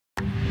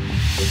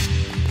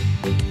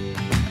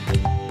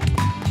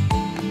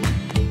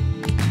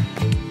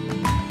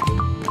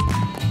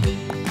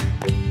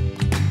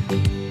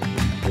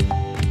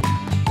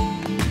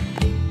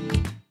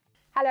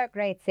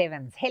grade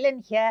 7s,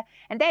 Helen here,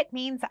 and that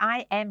means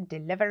I am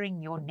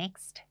delivering your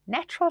next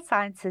natural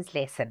sciences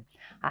lesson.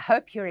 I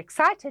hope you're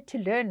excited to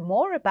learn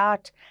more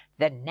about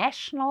the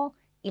National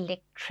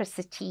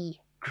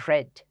Electricity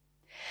Grid.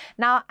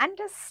 Now,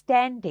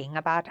 understanding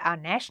about our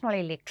national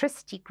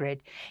electricity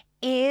grid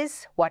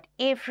is what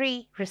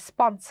every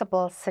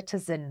responsible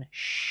citizen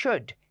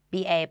should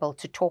be able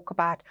to talk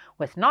about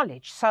with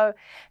knowledge. So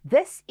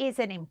this is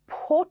an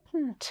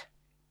important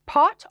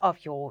part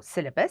of your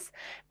syllabus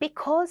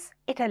because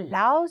it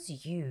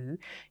allows you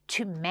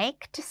to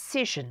make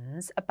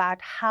decisions about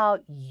how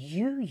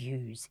you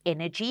use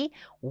energy,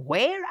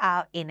 where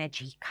our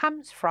energy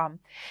comes from,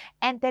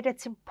 and that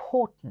it's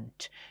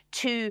important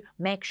to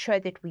make sure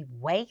that we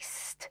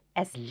waste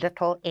as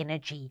little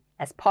energy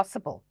as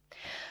possible.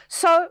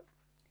 So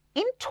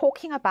in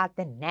talking about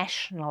the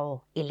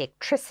National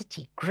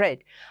Electricity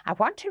Grid, I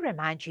want to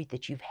remind you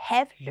that you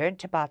have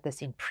learnt about this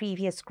in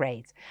previous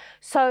grades,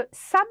 so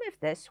some of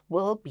this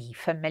will be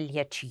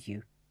familiar to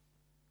you.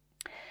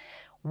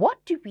 What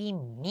do we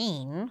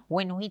mean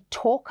when we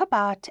talk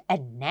about a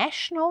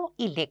National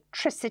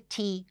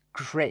Electricity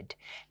Grid?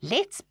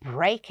 Let's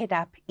break it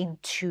up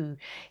into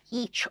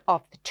each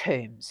of the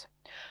terms.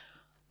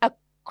 A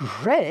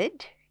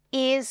grid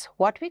is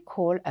what we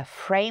call a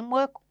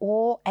framework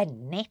or a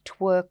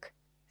network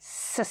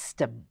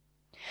system.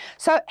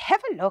 So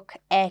have a look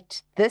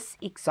at this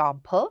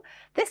example.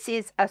 This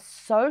is a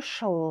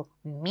social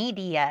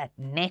media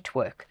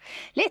network.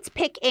 Let's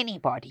pick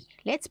anybody.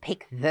 Let's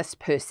pick this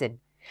person.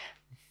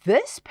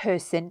 This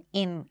person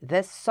in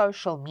this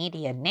social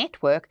media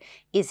network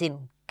is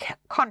in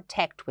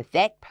contact with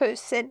that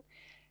person,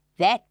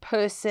 that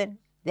person,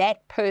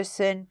 that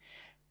person,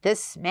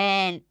 this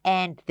man,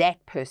 and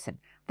that person.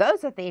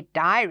 Those are their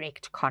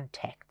direct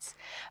contacts.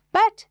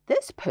 But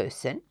this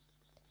person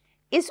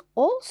is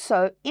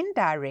also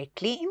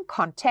indirectly in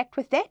contact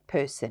with that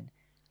person,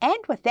 and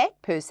with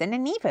that person,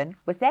 and even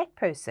with that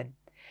person.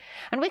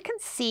 And we can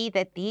see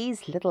that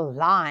these little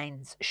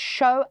lines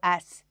show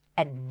us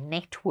a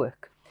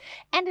network.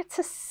 And it's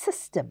a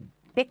system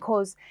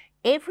because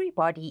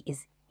everybody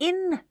is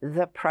in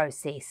the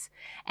process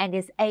and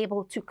is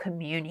able to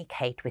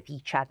communicate with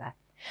each other.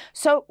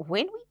 So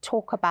when we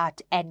talk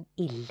about an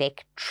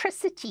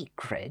electricity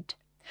grid,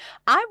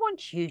 I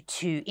want you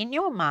to, in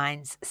your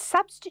minds,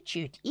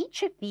 substitute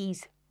each of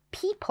these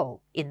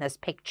people in this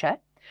picture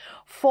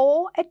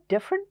for a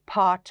different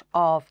part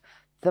of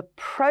the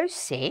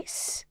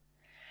process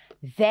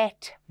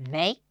that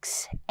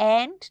makes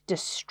and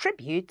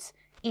distributes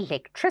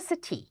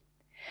electricity.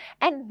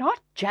 And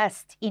not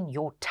just in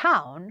your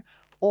town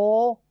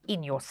or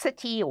in your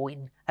city or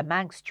in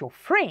amongst your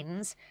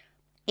friends.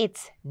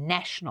 It's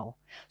national,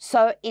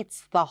 so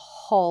it's the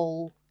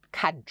whole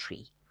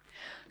country.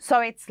 So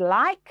it's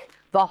like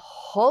the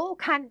whole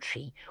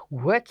country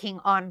working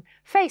on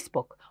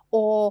Facebook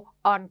or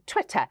on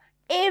Twitter.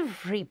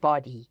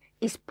 Everybody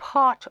is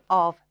part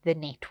of the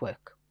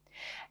network.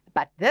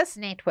 But this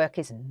network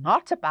is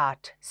not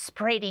about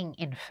spreading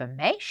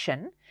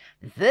information.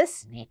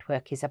 This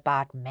network is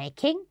about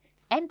making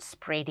and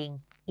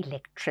spreading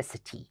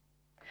electricity.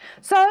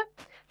 So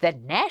the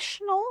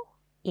National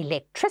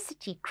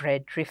Electricity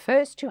Grid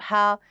refers to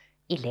how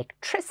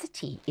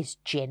electricity is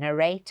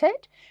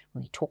generated.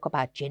 When we talk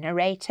about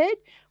generated,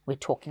 we're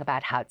talking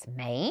about how it's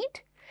made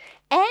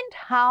and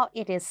how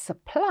it is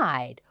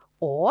supplied,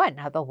 or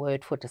another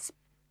word for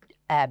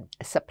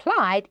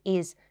supplied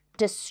is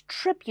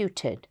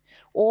distributed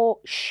or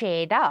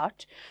shared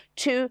out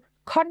to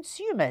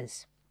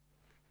consumers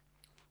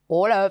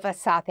all over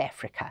South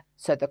Africa.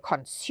 So the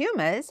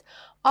consumers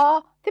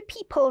are the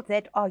people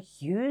that are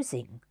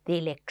using the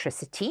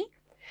electricity,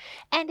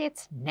 and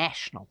it's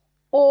national,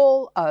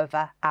 all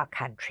over our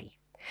country.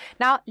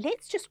 Now,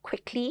 let's just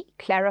quickly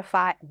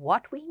clarify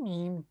what we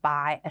mean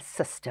by a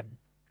system.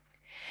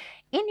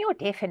 In your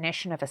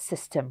definition of a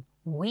system,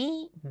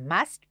 we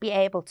must be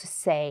able to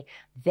say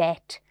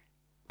that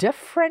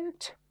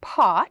different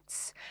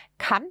parts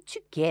come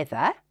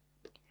together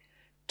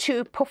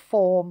to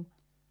perform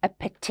a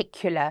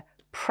particular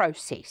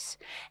process.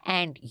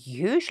 And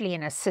usually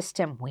in a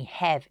system, we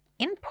have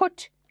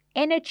input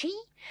energy,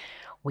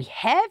 we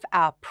have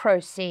our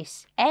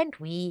process, and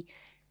we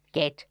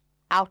get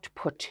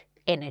output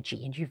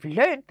energy. And you've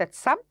learned that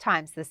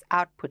sometimes this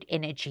output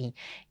energy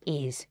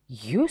is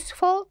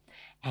useful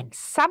and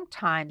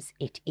sometimes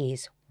it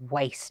is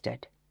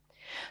wasted.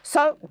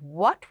 So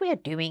what we're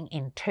doing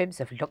in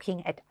terms of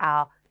looking at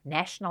our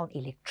National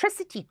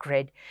Electricity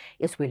Grid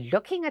is we're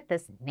looking at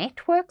this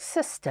network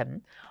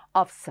system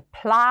of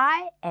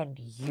supply and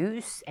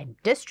use and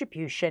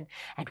distribution,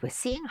 and we're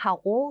seeing how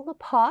all the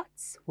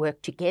parts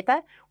work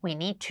together. We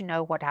need to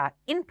know what our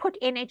input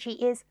energy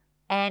is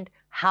and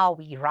how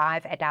we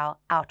arrive at our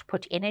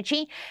output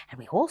energy. And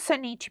we also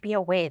need to be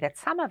aware that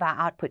some of our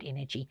output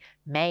energy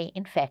may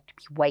in fact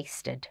be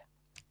wasted.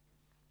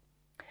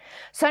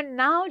 So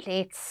now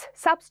let's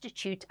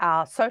substitute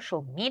our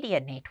social media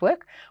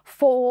network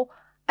for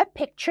a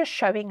picture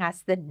showing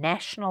us the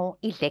National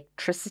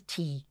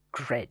Electricity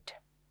Grid.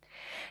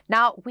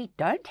 Now, we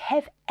don't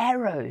have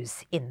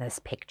arrows in this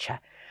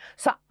picture,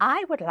 so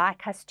I would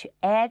like us to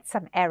add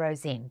some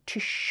arrows in to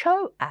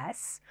show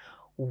us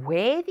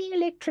where the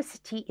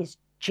electricity is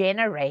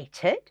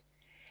generated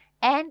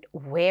and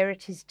where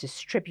it is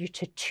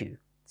distributed to.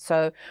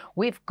 So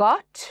we've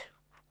got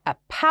a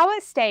power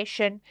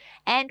station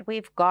and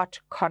we've got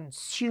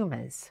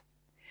consumers.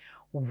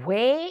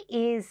 Where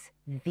is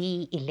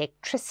the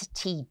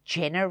electricity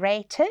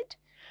generated?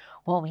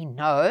 Well, we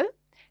know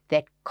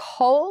that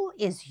coal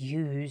is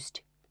used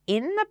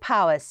in the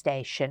power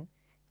station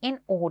in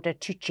order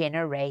to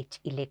generate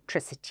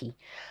electricity.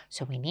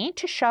 So we need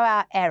to show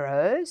our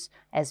arrows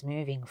as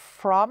moving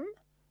from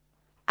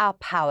our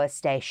power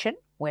station,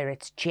 where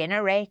it's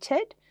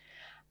generated,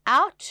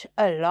 out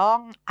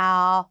along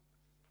our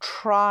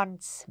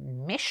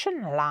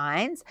transmission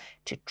lines.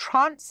 To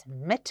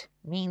transmit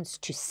means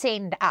to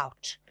send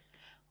out.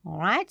 All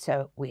right,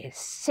 so we're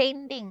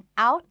sending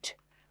out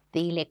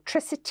the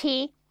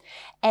electricity,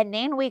 and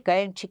then we're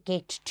going to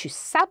get to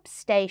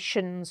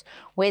substations,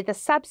 where the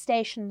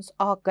substations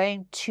are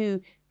going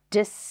to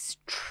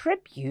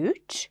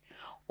distribute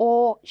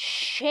or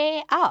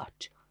share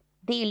out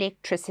the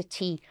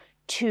electricity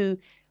to,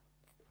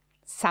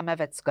 some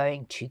of it's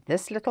going to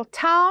this little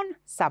town,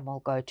 some will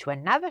go to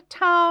another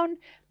town,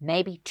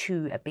 maybe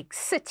to a big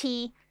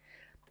city,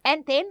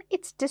 and then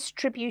it's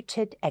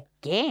distributed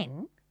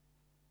again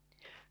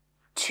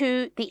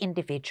to the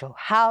individual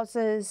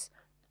houses,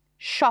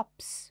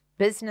 shops,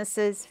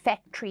 businesses,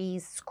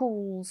 factories,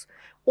 schools,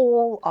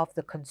 all of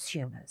the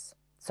consumers.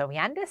 So we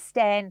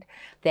understand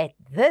that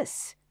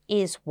this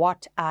is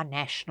what our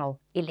national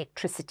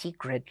electricity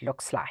grid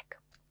looks like.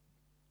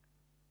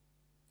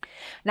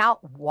 Now,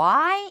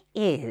 why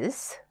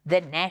is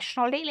the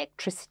national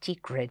electricity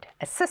grid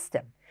a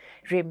system?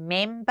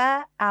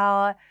 Remember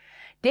our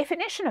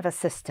definition of a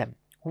system.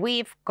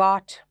 We've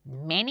got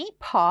many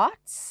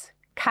parts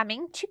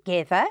coming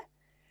together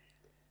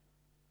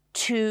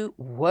to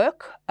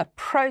work a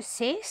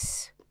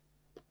process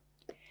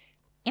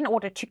in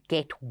order to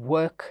get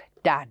work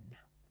done.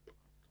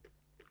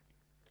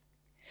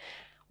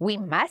 We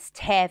must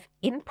have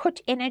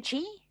input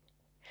energy.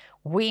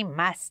 We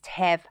must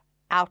have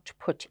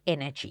output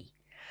energy.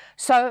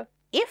 So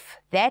if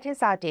that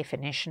is our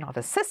definition of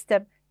a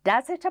system,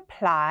 does it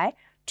apply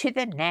to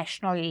the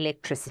national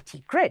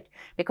electricity grid?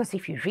 Because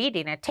if you read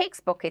in a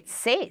textbook, it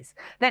says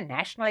the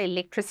national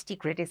electricity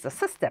grid is a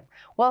system.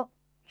 Well,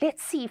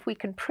 let's see if we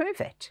can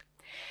prove it.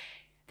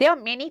 There are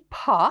many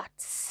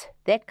parts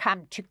that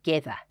come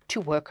together to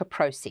work a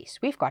process.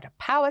 We've got a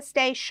power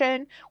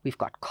station, we've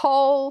got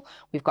coal,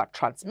 we've got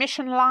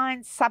transmission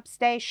lines,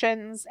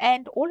 substations,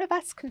 and all of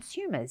us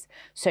consumers.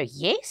 So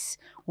yes,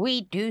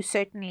 we do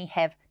certainly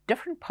have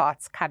different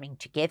parts coming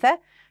together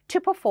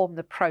to perform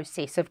the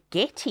process of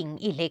getting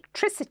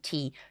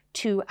electricity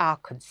to our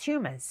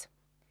consumers.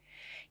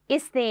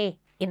 Is there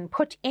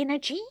input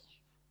energy?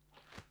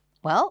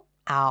 Well,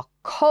 our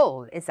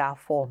coal is our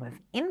form of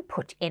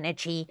input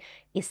energy.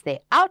 Is there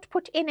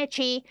output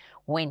energy?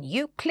 When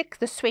you click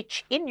the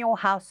switch in your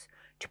house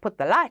to put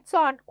the lights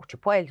on or to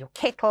boil your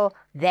kettle,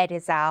 that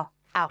is our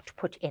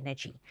output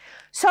energy.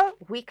 So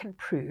we can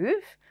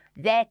prove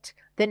that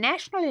the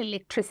national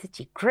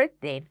electricity grid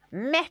then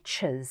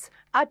matches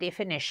our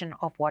definition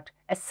of what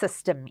a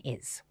system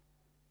is.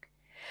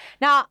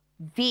 Now,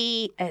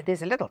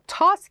 there's a little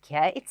task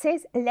here. It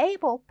says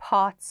label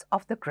parts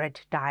of the grid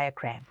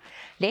diagram.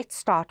 Let's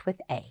start with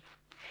A.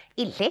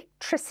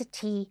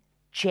 Electricity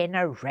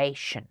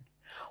generation.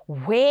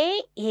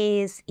 Where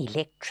is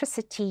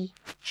electricity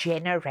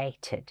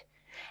generated?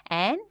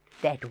 And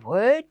that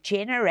word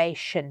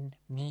generation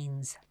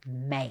means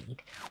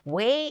made.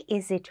 Where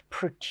is it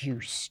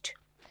produced?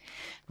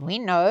 We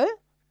know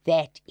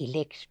that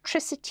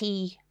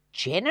electricity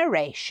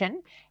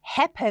generation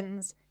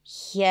happens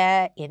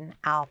here in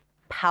our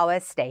power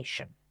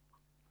station.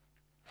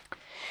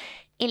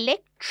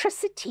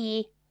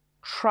 Electricity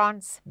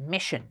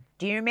transmission.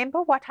 Do you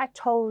remember what I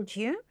told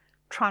you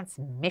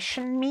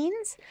transmission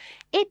means?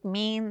 It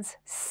means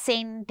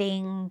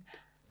sending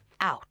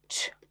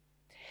out.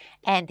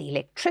 And the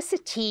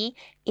electricity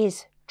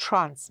is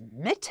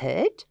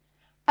transmitted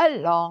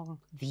along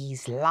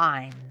these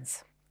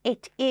lines.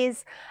 It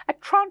is a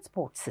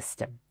transport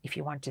system, if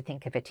you want to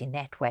think of it in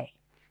that way.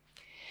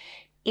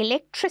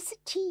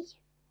 Electricity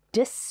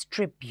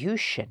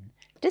distribution.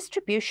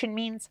 Distribution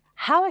means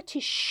how it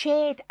is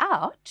shared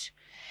out.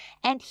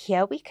 And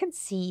here we can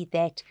see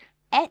that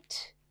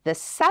at the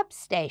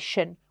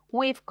substation,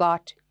 we've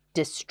got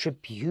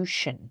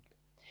distribution.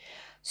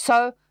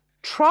 So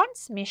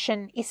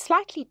transmission is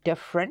slightly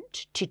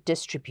different to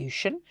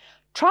distribution.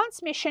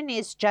 Transmission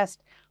is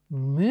just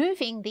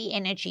moving the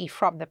energy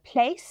from the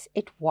place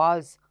it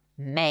was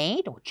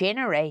made or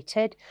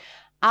generated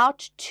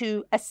out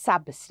to a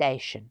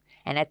substation.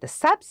 And at the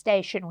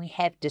substation, we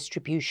have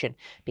distribution,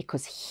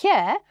 because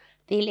here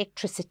the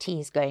electricity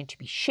is going to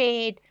be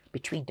shared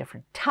between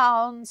different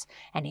towns,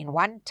 and in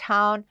one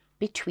town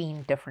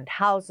between different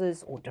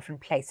houses or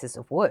different places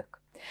of work.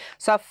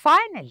 So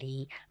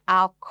finally,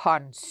 our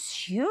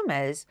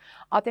consumers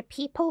are the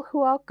people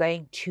who are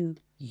going to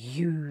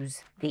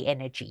use the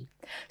energy.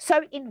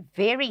 So in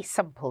very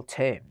simple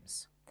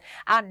terms,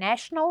 our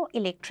national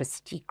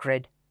electricity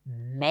grid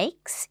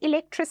makes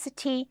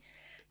electricity,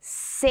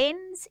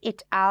 sends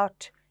it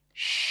out,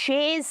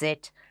 shares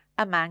it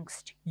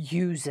amongst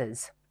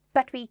users,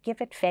 but we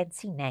give it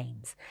fancy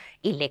names: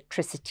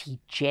 electricity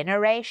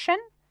generation,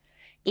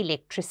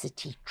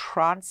 electricity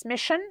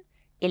transmission,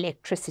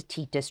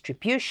 electricity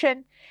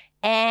distribution,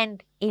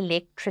 and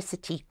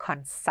electricity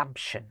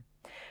consumption.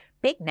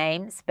 Big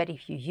names, but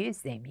if you use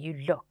them, you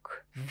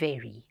look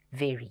very,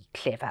 very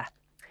clever.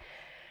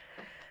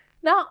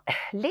 Now,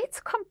 let's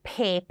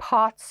compare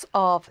parts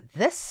of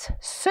this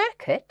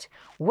circuit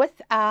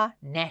with our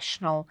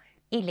national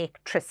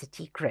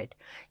electricity grid.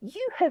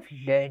 You have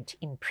learned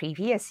in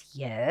previous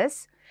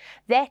years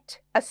that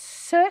a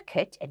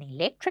circuit, an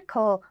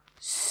electrical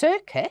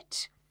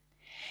circuit,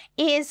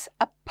 is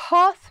a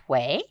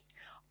pathway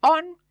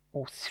on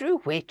or through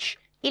which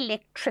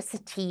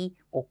electricity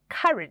or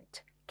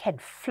current can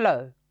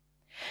flow.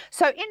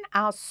 So in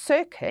our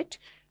circuit,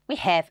 we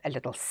have a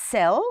little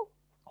cell,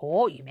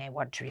 or you may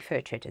want to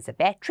refer to it as a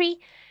battery.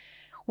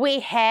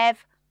 We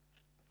have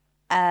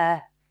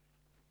a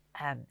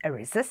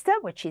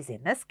resistor, which is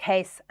in this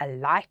case a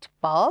light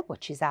bulb,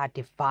 which is our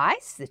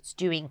device that's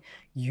doing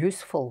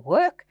useful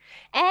work.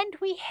 And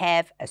we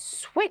have a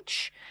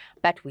switch,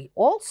 but we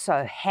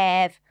also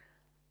have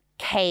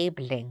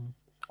cabling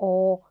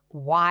or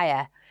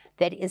wire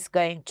that is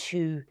going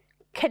to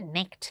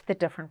connect the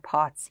different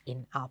parts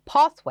in our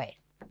pathway.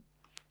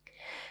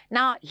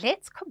 Now,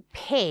 let's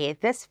compare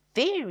this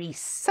very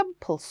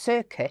simple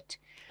circuit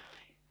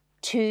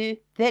to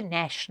the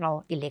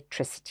national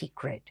electricity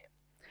grid.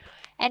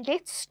 And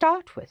let's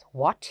start with,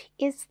 what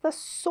is the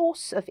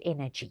source of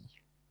energy?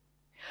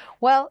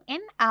 Well, in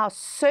our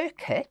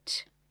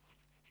circuit,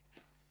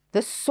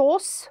 the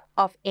source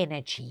of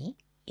energy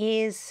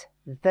is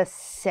the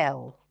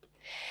cell.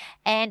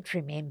 And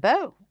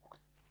remember,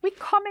 we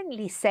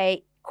commonly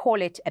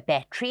call it a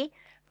battery,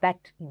 but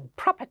in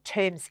proper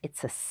terms,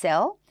 it's a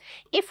cell.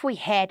 If we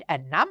had a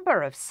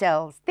number of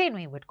cells, then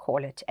we would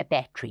call it a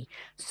battery.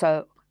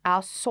 So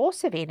our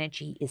source of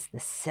energy is the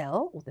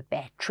cell or the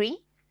battery,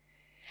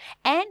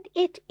 and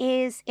it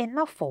is in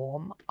the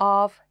form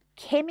of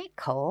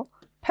chemical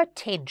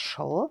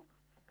potential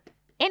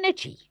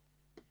energy.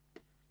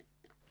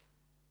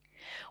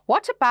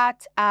 What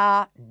about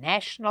our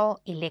national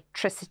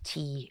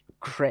electricity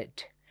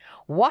grid?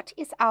 What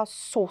is our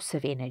source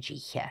of energy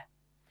here?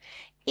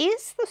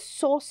 Is the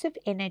source of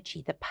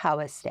energy the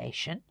power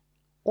station,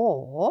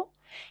 or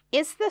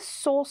is the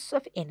source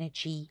of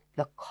energy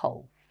the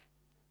coal?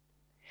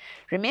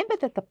 Remember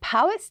that the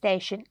power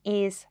station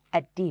is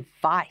a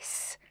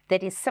device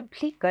that is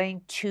simply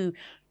going to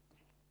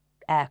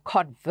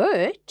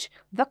convert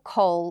the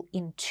coal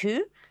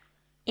into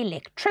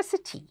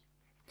electricity,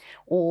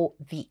 or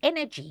the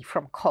energy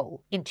from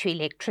coal into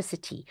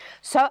electricity.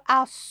 So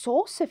our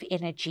source of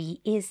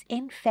energy is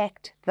in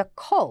fact the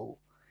coal.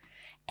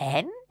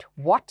 And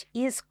what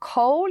is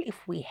coal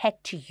if we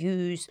had to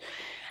use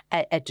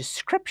a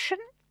description?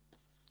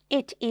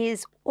 It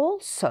is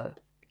also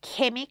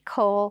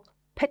chemical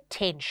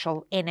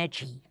potential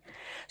energy.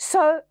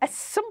 So a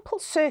simple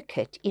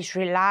circuit is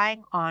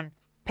relying on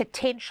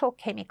potential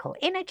chemical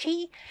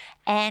energy,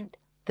 and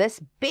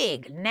this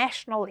big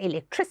national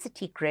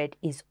electricity grid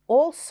is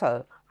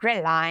also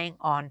relying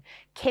on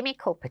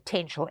chemical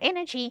potential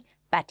energy,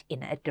 but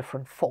in a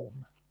different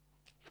form.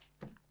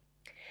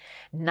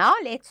 Now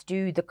let's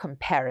do the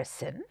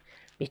comparison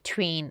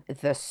between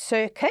the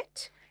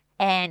circuit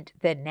and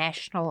the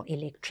national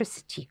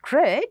electricity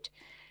grid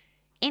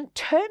in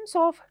terms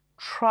of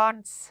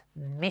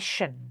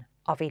transmission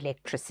of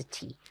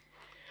electricity.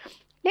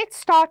 Let's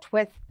start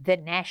with the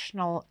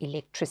national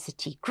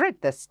electricity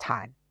grid this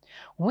time.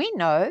 We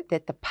know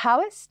that the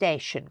power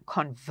station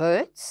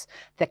converts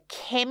the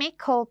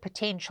chemical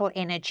potential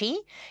energy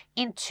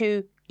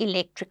into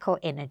electrical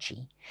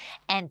energy,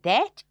 and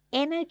that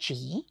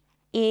energy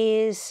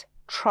is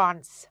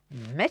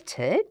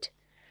transmitted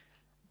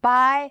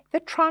by the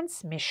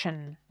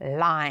transmission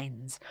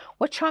lines,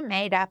 which are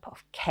made up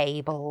of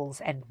cables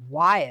and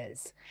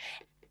wires.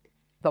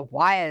 The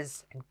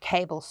wires and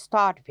cables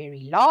start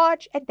very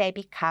large and they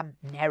become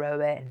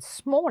narrower and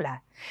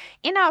smaller.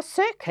 In our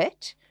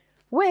circuit,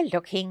 we're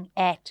looking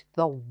at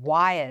the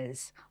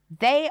wires.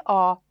 They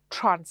are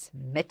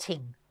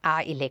transmitting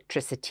our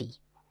electricity.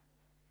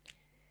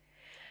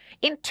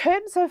 In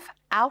terms of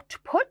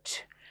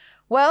output,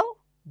 well,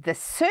 the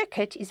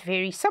circuit is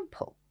very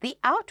simple. The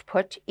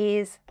output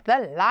is the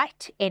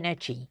light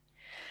energy,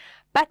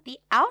 but the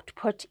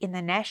output in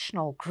the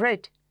national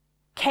grid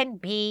can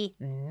be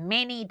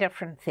many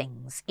different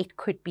things. It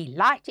could be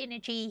light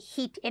energy,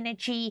 heat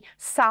energy,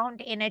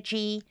 sound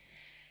energy.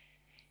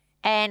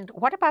 And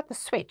what about the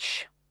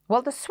switch?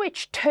 Well, the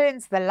switch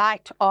turns the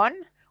light on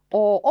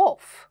or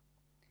off.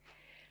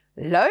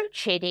 Load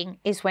shedding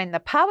is when the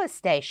power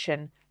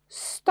station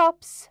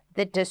stops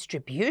the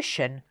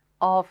distribution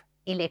of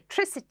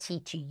electricity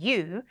to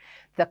you,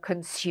 the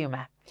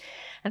consumer.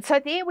 And so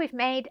there we've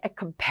made a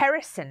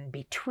comparison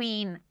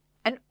between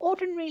an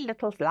ordinary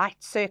little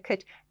light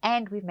circuit,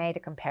 and we've made a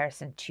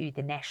comparison to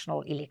the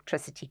national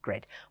electricity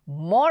grid.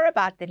 More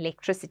about the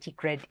electricity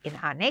grid in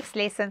our next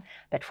lesson,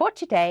 but for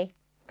today,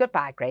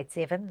 goodbye, grade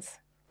 7s.